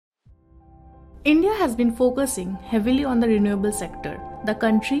India has been focusing heavily on the renewable sector. The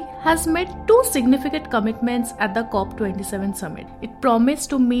country has made two significant commitments at the COP27 summit. It promised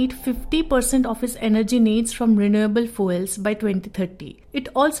to meet 50% of its energy needs from renewable fuels by 2030. It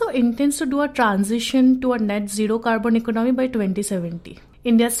also intends to do a transition to a net zero carbon economy by 2070.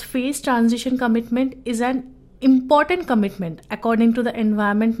 India's phased transition commitment is an important commitment, according to the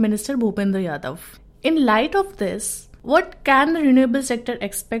Environment Minister Bhupendra Yadav. In light of this, what can the renewable sector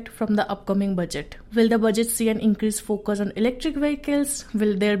expect from the upcoming budget? Will the budget see an increased focus on electric vehicles?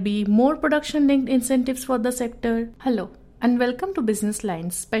 Will there be more production-linked incentives for the sector? Hello, and welcome to Business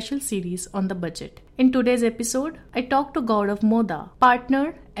Line's special series on the budget. In today's episode, I talk to Gaurav Moda,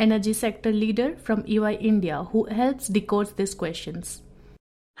 partner, energy sector leader from EY India, who helps decode these questions.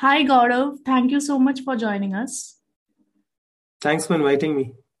 Hi Gaurav, thank you so much for joining us. Thanks for inviting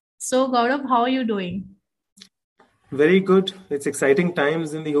me. So Gaurav, how are you doing? Very good. It's exciting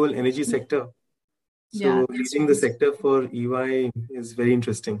times in the whole energy sector. So leading the sector for EY is very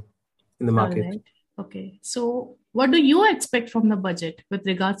interesting in the market. All right. Okay. So what do you expect from the budget with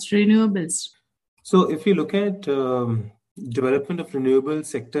regards to renewables? So if you look at development of renewable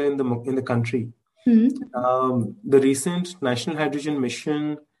sector in the country, the recent National Hydrogen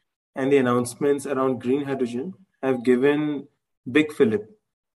Mission and the announcements around green hydrogen have given big fillip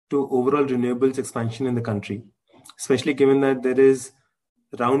to overall renewables expansion in the country, especially given that there is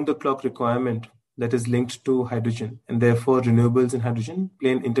round-the-clock requirement that is linked to hydrogen, and therefore renewables and hydrogen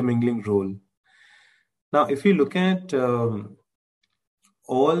play an intermingling role. Now, if you look at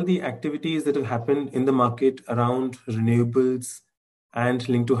all the activities that have happened in the market around renewables and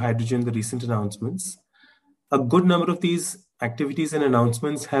linked to hydrogen, the recent announcements, a good number of these activities and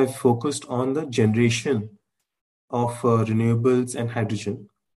announcements have focused on the generation of renewables and hydrogen,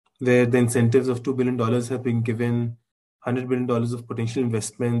 where the incentives of $2 billion have been given, $100 billion of potential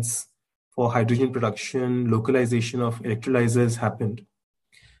investments for hydrogen production, localization of electrolyzers happened.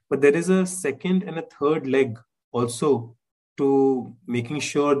 But there is a second and a third leg also to making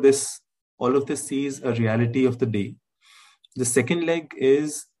sure all of this sees a reality of the day. The second leg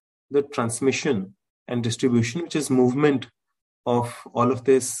is the transmission and distribution, which is movement of all of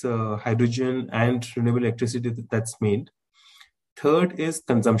this hydrogen and renewable electricity that's made. Third is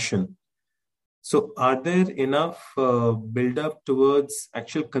consumption. So are there enough build-up towards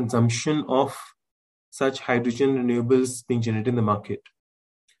actual consumption of such hydrogen renewables being generated in the market?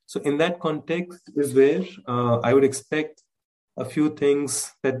 So in that context is where I would expect a few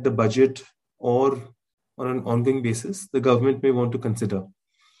things that the budget or on an ongoing basis, the government may want to consider.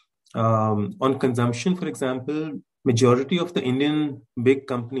 On consumption, for example, majority of the Indian big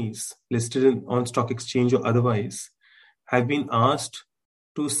companies listed on stock exchange or otherwise have been asked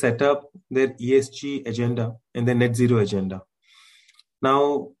to set up their ESG agenda and their net zero agenda.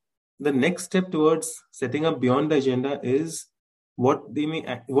 Now, the next step towards setting up beyond the agenda is what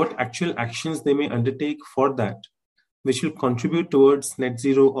actual actions they may undertake for that, which will contribute towards net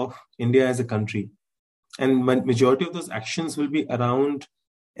zero of India as a country. And majority of those actions will be around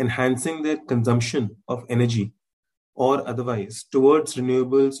enhancing their consumption of energy or otherwise towards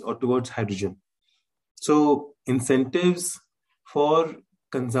renewables or towards hydrogen. So incentives for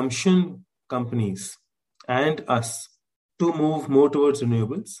consumption companies and us to move more towards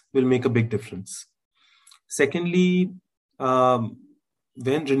renewables will make a big difference. Secondly, when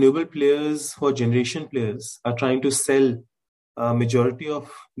renewable players or generation players are trying to sell a majority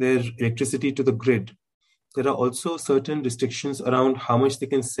of their electricity to the grid, there are also certain restrictions around how much they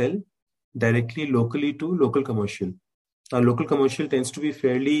can sell directly locally to local commercial. Now, local commercial tends to be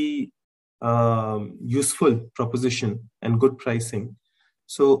fairly useful proposition and good pricing.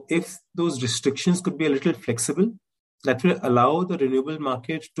 So if those restrictions could be a little flexible, that will allow the renewable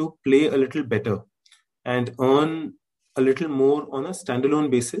market to play a little better and earn a little more on a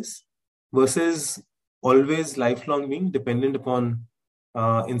standalone basis versus always lifelong being dependent upon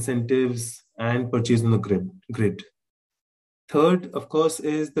incentives and purchase on the grid. Third, of course,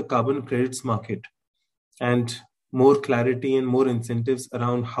 is the carbon credits market and more clarity and more incentives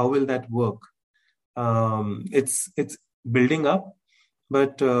around how will that work. It's building up,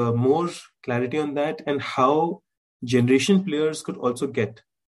 but more clarity on that and how generation players could also get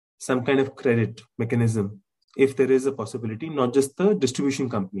some kind of credit mechanism if there is a possibility, not just the distribution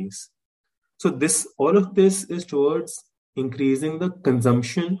companies. So all of this is towards increasing the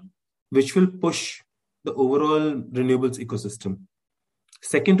consumption, which will push the overall renewables ecosystem.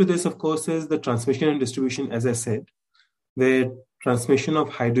 Second to this, of course, is the transmission and distribution, as I said, where transmission of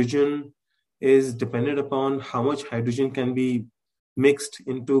hydrogen is dependent upon how much hydrogen can be mixed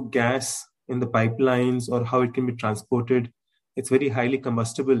into gas in the pipelines or how it can be transported. It's very highly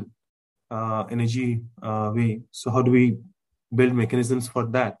combustible energy way. So how do we build mechanisms for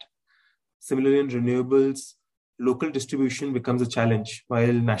that? Similarly, in renewables, local distribution becomes a challenge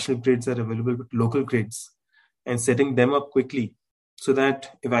while national grids are available with local grids, and setting them up quickly so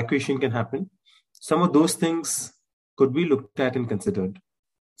that evacuation can happen. Some of those things could be looked at and considered.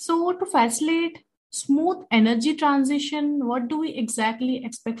 So, to facilitate smooth energy transition, what do we exactly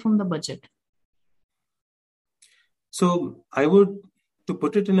expect from the budget? So, to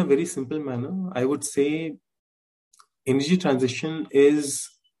put it in a very simple manner, I would say energy transition is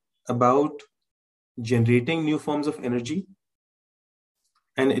about generating new forms of energy,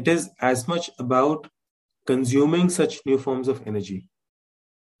 and it is as much about consuming such new forms of energy.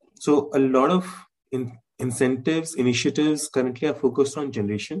 So a lot of incentives, initiatives currently are focused on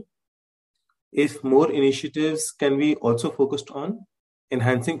generation. If more initiatives can be also focused on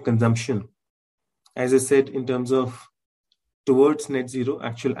enhancing consumption, as I said, in terms of towards net zero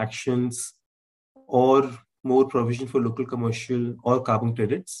actual actions or more provision for local commercial or carbon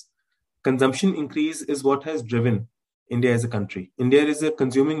credits, consumption increase is what has driven India as a country. India is a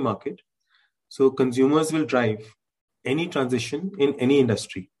consuming market. So consumers will drive any transition in any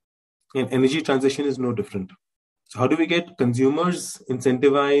industry. And energy transition is no different. So how do we get consumers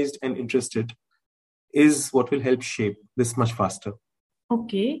incentivized and interested is what will help shape this much faster.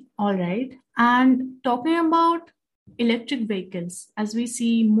 Okay, all right. And talking about electric vehicles, as we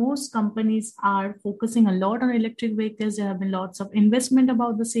see, most companies are focusing a lot on electric vehicles. There have been lots of investment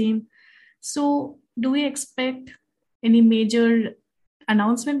about the same. So, do we expect any major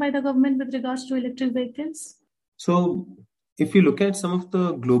announcement by the government with regards to electric vehicles? So, if you look at some of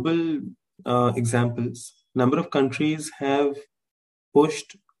the global examples, number of countries have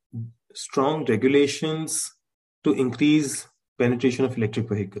pushed strong regulations to increase penetration of electric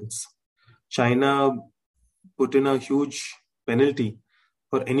vehicles. China put in a huge penalty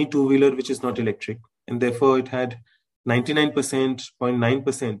for any two-wheeler which is not electric, and therefore it had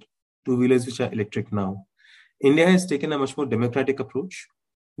 99.9% two-wheelers which are electric now. India has taken a much more democratic approach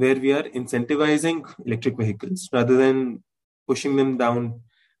where we are incentivizing electric vehicles rather than pushing them down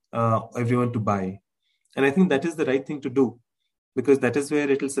everyone to buy. And I think that is the right thing to do because that is where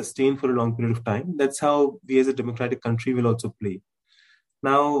it will sustain for a long period of time. That's how we as a democratic country will also play.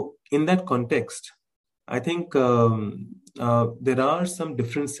 Now, in that context, I think there are some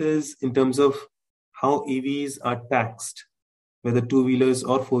differences in terms of how EVs are taxed, whether two-wheelers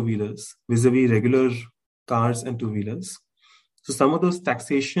or four-wheelers, vis-a-vis regular cars and two-wheelers. So some of those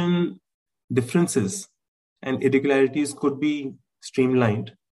taxation differences and irregularities could be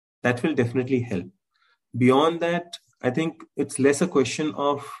streamlined. That will definitely help. Beyond that, I think it's less a question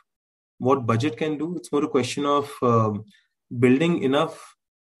of what budget can do. It's more a question of building enough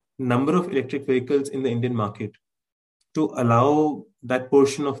number of electric vehicles in the Indian market to allow that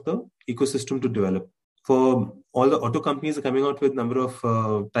portion of the ecosystem to develop. For all the auto companies are coming out with number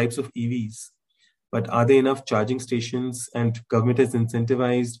of types of EVs, but are there enough charging stations? And government has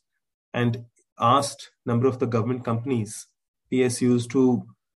incentivized and asked number of the government companies, PSUs, to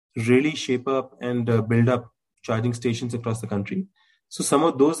really shape up and build up charging stations across the country. So some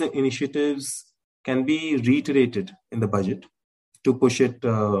of those initiatives can be reiterated in the budget to push it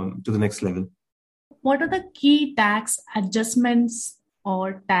to the next level. What are the key tax adjustments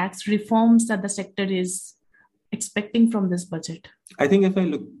or tax reforms that the sector is expecting from this budget? I think if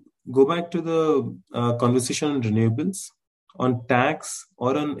I go back to the conversation on renewables, on tax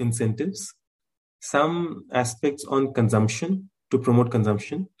or on incentives, some aspects on consumption to promote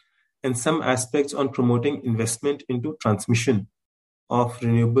consumption, and some aspects on promoting investment into transmission of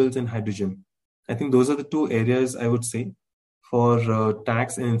renewables and hydrogen. I think those are the two areas I would say for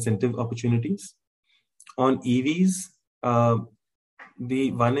tax and incentive opportunities. On EVs,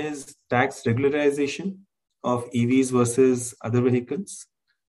 the one is tax regularization of EVs versus other vehicles,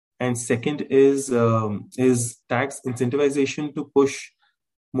 and second is tax incentivization to push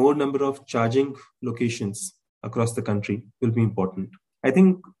more number of charging locations across the country will be important. I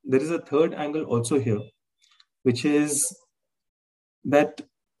think there is a third angle also here, which is that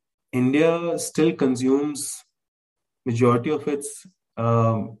India still consumes majority of its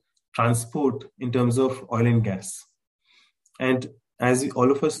transport in terms of oil and gas. And as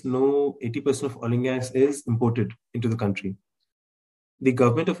all of us know, 80% of oil and gas is imported into the country. The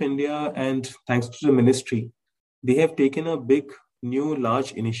government of India, and thanks to the ministry, they have taken a big, new,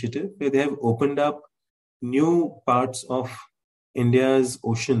 large initiative where they have opened up new parts of India's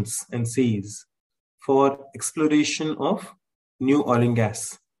oceans and seas for exploration of new oil and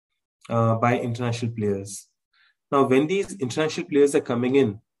gas by international players. Now, when these international players are coming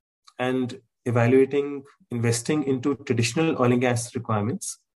in and evaluating, investing into traditional oil and gas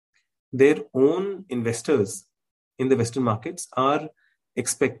requirements, their own investors in the Western markets are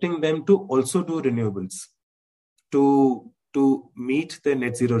expecting them to also do renewables to meet their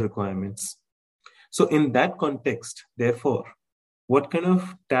net zero requirements. So in that context, therefore, what kind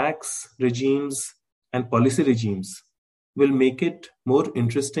of tax regimes and policy regimes will make it more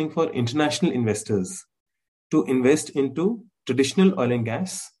interesting for international investors to invest into traditional oil and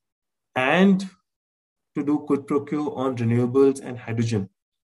gas and to do quid pro quo on renewables and hydrogen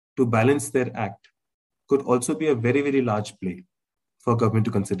to balance their act could also be a very, very large play for government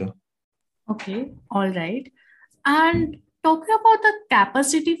to consider. Okay, all right. And talking about the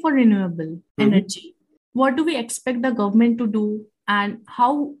capacity for renewable energy, what do we expect the government to do? And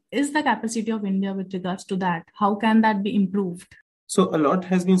how is the capacity of India with regards to that? How can that be improved? So, a lot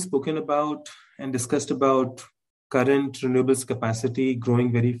has been spoken about and discussed about current renewables capacity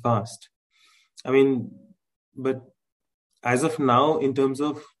growing very fast. I mean, but as of now, in terms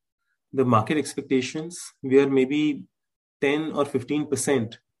of the market expectations, we are maybe 10 or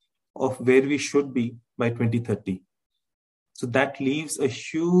 15% of where we should be by 2030. So that leaves a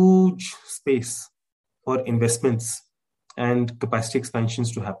huge space for investments and capacity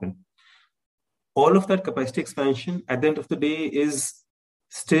expansions to happen. All of that capacity expansion at the end of the day is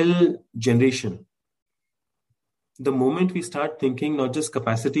still generation. The moment we start thinking not just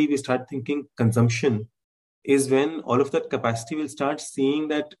capacity, we start thinking consumption, is when all of that capacity will start seeing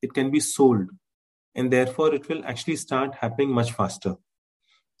that it can be sold, and therefore it will actually start happening much faster.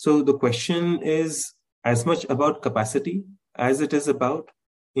 So the question is as much about capacity as it is about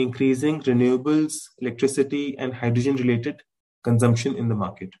increasing renewables, electricity, and hydrogen related consumption in the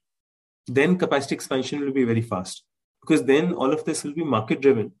market. Then capacity expansion will be very fast, because then all of this will be market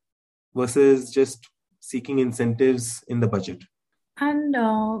driven versus just seeking incentives in the budget. And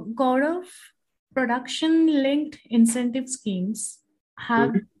Gaurav, production-linked incentive schemes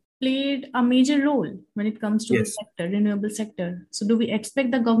have played a major role when it comes to the sector, renewable sector. So do we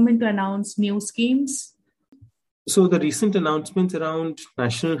expect the government to announce new schemes? So the recent announcements around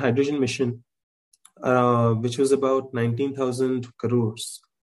National Hydrogen Mission, which was about 19,000 crores,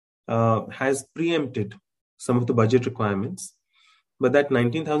 has preempted some of the budget requirements. But that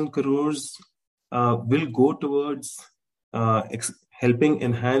 19,000 crores will go towards helping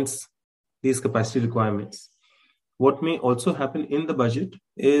enhance these capacity requirements. What may also happen in the budget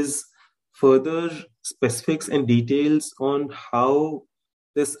is further specifics and details on how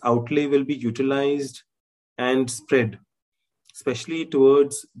this outlay will be utilized and spread, especially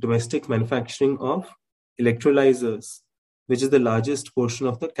towards domestic manufacturing of electrolyzers, which is the largest portion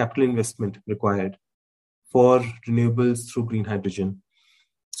of the capital investment required for renewables through green hydrogen.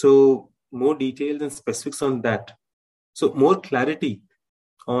 So more details and specifics on that. So more clarity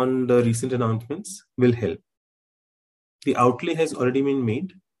on the recent announcements will help. The outlay has already been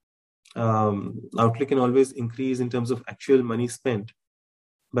made. Outlay can always increase in terms of actual money spent.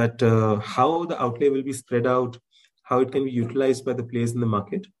 But how the outlay will be spread out, how it can be utilized by the players in the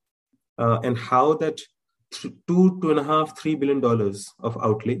market, and how that $2.5-3 billion of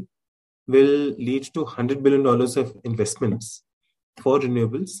outlay will lead to $100 billion of investments for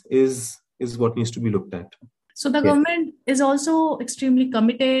renewables is what needs to be looked at. So the government is also extremely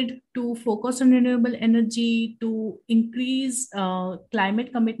committed to focus on renewable energy, to increase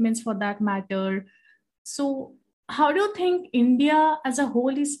climate commitments for that matter. So how do you think India as a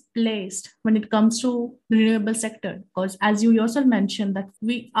whole is placed when it comes to the renewable sector? Because as you yourself mentioned, that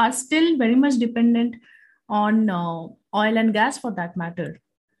we are still very much dependent on oil and gas for that matter.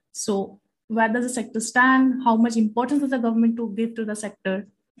 So where does the sector stand? How much importance does the government to give to the sector?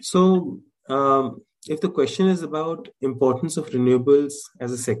 So if the question is about importance of renewables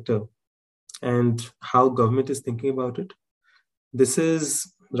as a sector and how government is thinking about it, this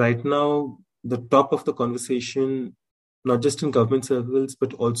is right now the top of the conversation, not just in government circles,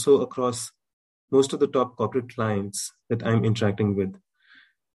 but also across most of the top corporate clients that I'm interacting with.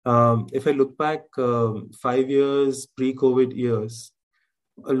 If I look back 5 years, pre-COVID years,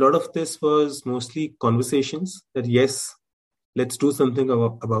 a lot of this was mostly conversations that yes, let's do something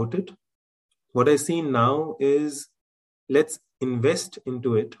about it. What I see now is let's invest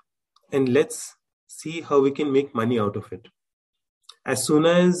into it and let's see how we can make money out of it. As soon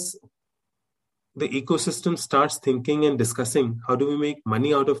as the ecosystem starts thinking and discussing how do we make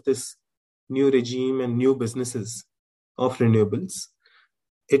money out of this new regime and new businesses of renewables,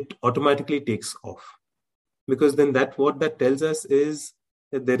 it automatically takes off. Because then what that tells us is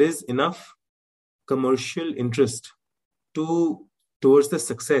that there is enough commercial interest towards the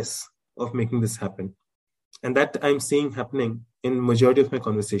success of making this happen. And that I'm seeing happening in majority of my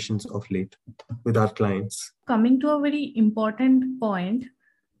conversations of late with our clients. Coming to a very important point,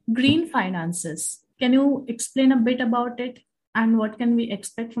 Green finances. Can you explain a bit about it and what can we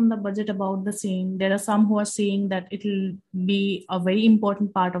expect from the budget about the same? There are some who are saying that it will be a very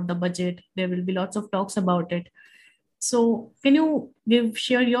important part of the budget. There will be lots of talks about it. So, can you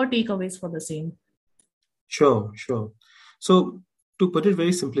share your takeaways for the same? Sure, sure. So, to put it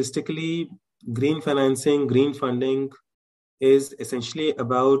very simplistically, green financing, green funding is essentially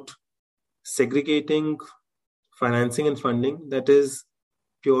about segregating financing and funding that is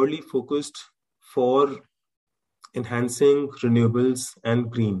purely focused for enhancing renewables and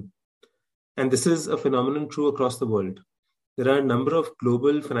green. And this is a phenomenon true across the world. There are a number of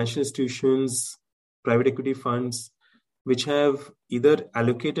global financial institutions, private equity funds, which have either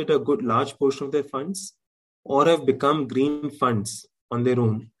allocated a good large portion of their funds or have become green funds on their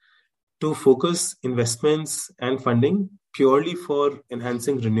own to focus investments and funding purely for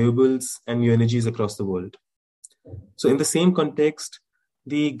enhancing renewables and new energies across the world. So in the same context,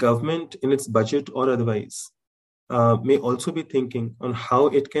 the government in its budget or otherwise may also be thinking on how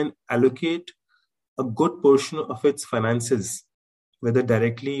it can allocate a good portion of its finances, whether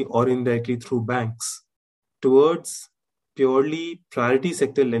directly or indirectly through banks, towards purely priority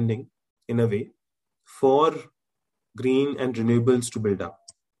sector lending in a way for green and renewables to build up.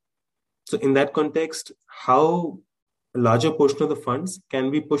 So in that context, how a larger portion of the funds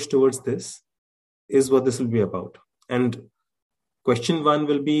can be pushed towards this is what this will be about. And question one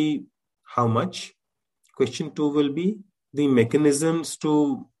will be how much? Question two will be the mechanisms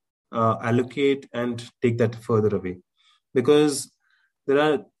to allocate and take that further away. Because there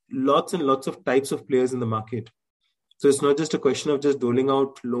are lots and lots of types of players in the market. So it's not just a question of just doling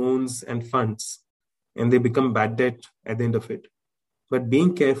out loans and funds and they become bad debt at the end of it. But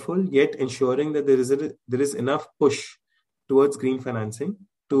being careful, yet ensuring that there is enough push towards green financing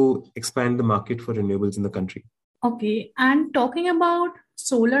to expand the market for renewables in the country. Okay, and talking about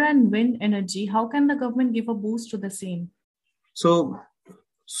solar and wind energy, how can the government give a boost to the same? So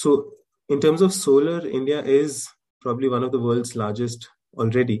in terms of solar, India is probably one of the world's largest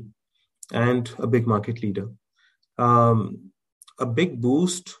already and a big market leader. A big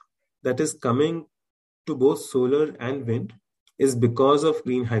boost that is coming to both solar and wind is because of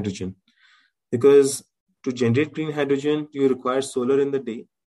green hydrogen. Because to generate green hydrogen, you require solar in the day,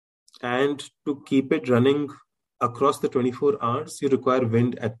 and to keep it running across the 24 hours, you require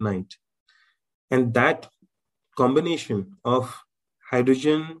wind at night. And that combination of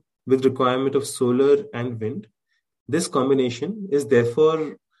hydrogen with requirement of solar and wind, this combination is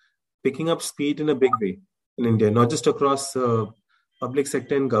therefore picking up speed in a big way in India, not just across public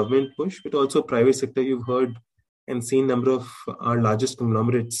sector and government push, but also private sector. You've heard and seen a number of our largest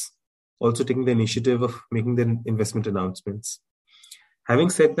conglomerates also taking the initiative of making their investment announcements. Having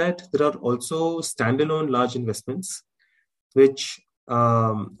said that, there are also standalone large investments which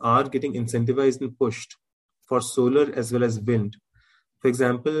are getting incentivized and pushed for solar as well as wind. For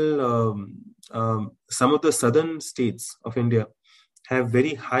example, some of the southern states of India have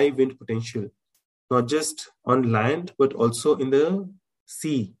very high wind potential, not just on land, but also in the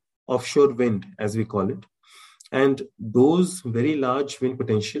sea, offshore wind, as we call it. And those very large wind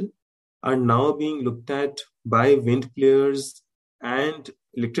potential are now being looked at by wind players and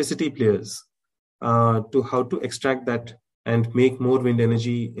electricity players to how to extract that and make more wind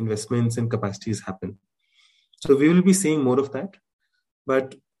energy investments and capacities happen. So we will be seeing more of that.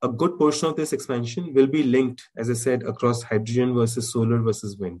 But a good portion of this expansion will be linked, as I said, across hydrogen versus solar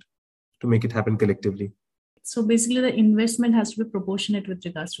versus wind to make it happen collectively. So basically, the investment has to be proportionate with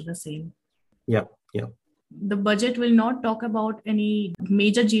regards to the same. Yeah. The budget will not talk about any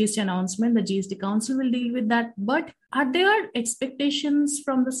major GST announcement. The GST Council will deal with that. But are there expectations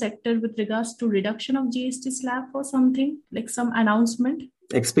from the sector with regards to reduction of GST slab or something, like some announcement?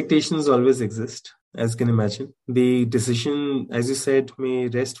 Expectations always exist, as you can imagine. The decision, as you said, may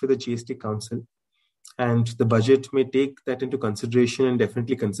rest with the GST Council, and the budget may take that into consideration and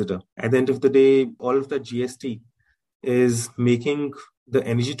definitely consider. At the end of the day, all of the GST is making the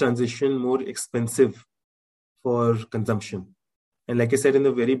energy transition more expensive for consumption. And like I said in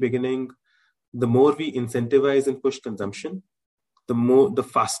the very beginning, the more we incentivize and push consumption, the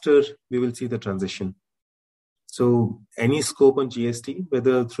faster we will see the transition. So any scope on GST,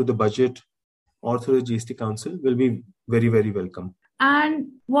 whether through the budget or through the GST Council, will be very, very welcome. And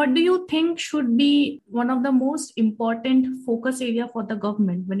what do you think should be one of the most important focus area for the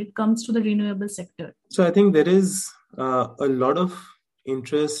government when it comes to the renewable sector? So I think there is a lot of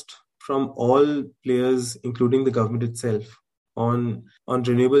interest from all players, including the government itself, on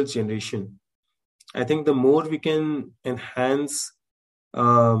renewable generation. I think the more we can enhance,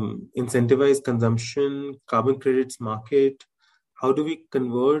 incentivize consumption, carbon credits market, how do we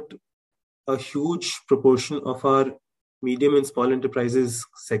convert a huge proportion of our medium and small enterprises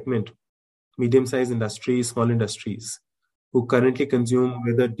segment, medium-sized industries, small industries, who currently consume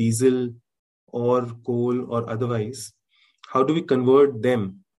whether diesel or coal or otherwise, how do we convert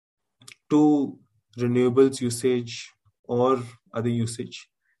them to renewables usage or other usage?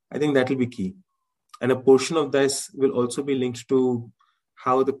 I think that will be key. And a portion of this will also be linked to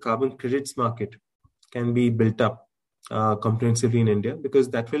how the carbon credits market can be built up comprehensively in India, because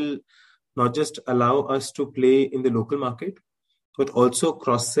that will not just allow us to play in the local market, but also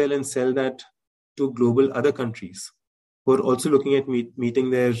cross-sell and sell that to global other countries who are also looking at meeting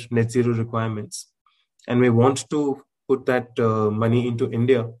their net zero requirements and may want to put that money into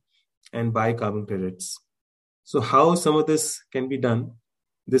India and buy carbon credits. So how some of this can be done,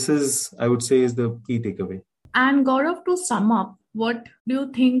 this is, I would say, is the key takeaway. And Gaurav, to sum up, what do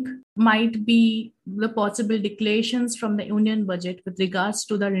you think might be the possible declarations from the union budget with regards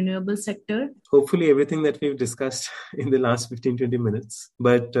to the renewable sector? Hopefully everything that we've discussed in the last 15-20 minutes.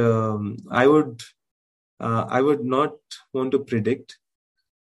 But I would not want to predict.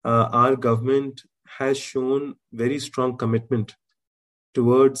 Our government has shown very strong commitment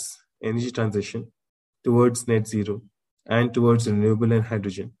towards energy transition, towards net zero, and towards renewable and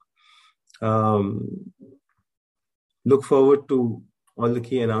hydrogen. Look forward to all the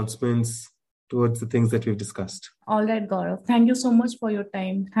key announcements towards the things that we've discussed. All right, Gaurav. Thank you so much for your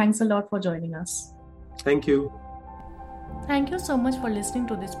time. Thanks a lot for joining us. Thank you. Thank you so much for listening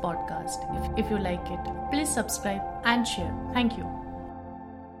to this podcast. If you like it, please subscribe and share. Thank you.